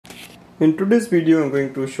In today's video, I'm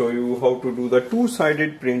going to show you how to do the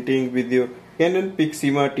two-sided printing with your Canon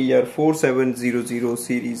Pixma TR4700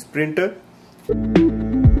 series printer.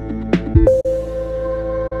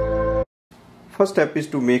 First step is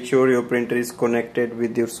to make sure your printer is connected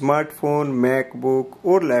with your smartphone, MacBook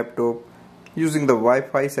or laptop using the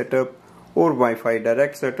Wi-Fi setup or Wi-Fi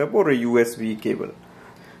direct setup or a USB cable.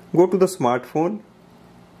 Go to the smartphone,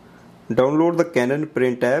 download the Canon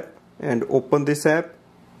Print app and open this app.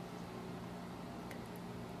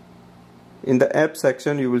 In the app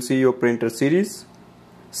section you will see your printer series.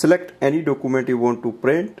 Select any document you want to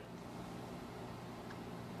print.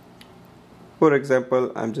 For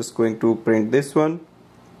example, I'm just going to print this one.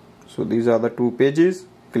 So these are the 2 pages.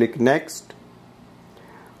 Click next.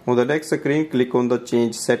 On the next screen, click on the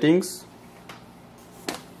change settings.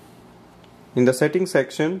 In the settings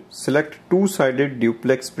section, select two-sided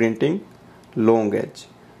duplex printing, long edge.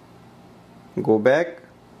 Go back,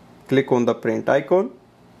 click on the print icon.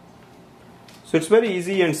 So it's very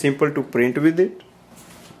easy and simple to print with it.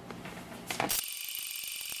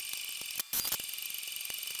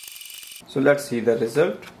 So let's see the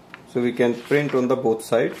result. So we can print on the both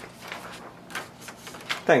sides.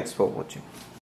 Thanks for watching.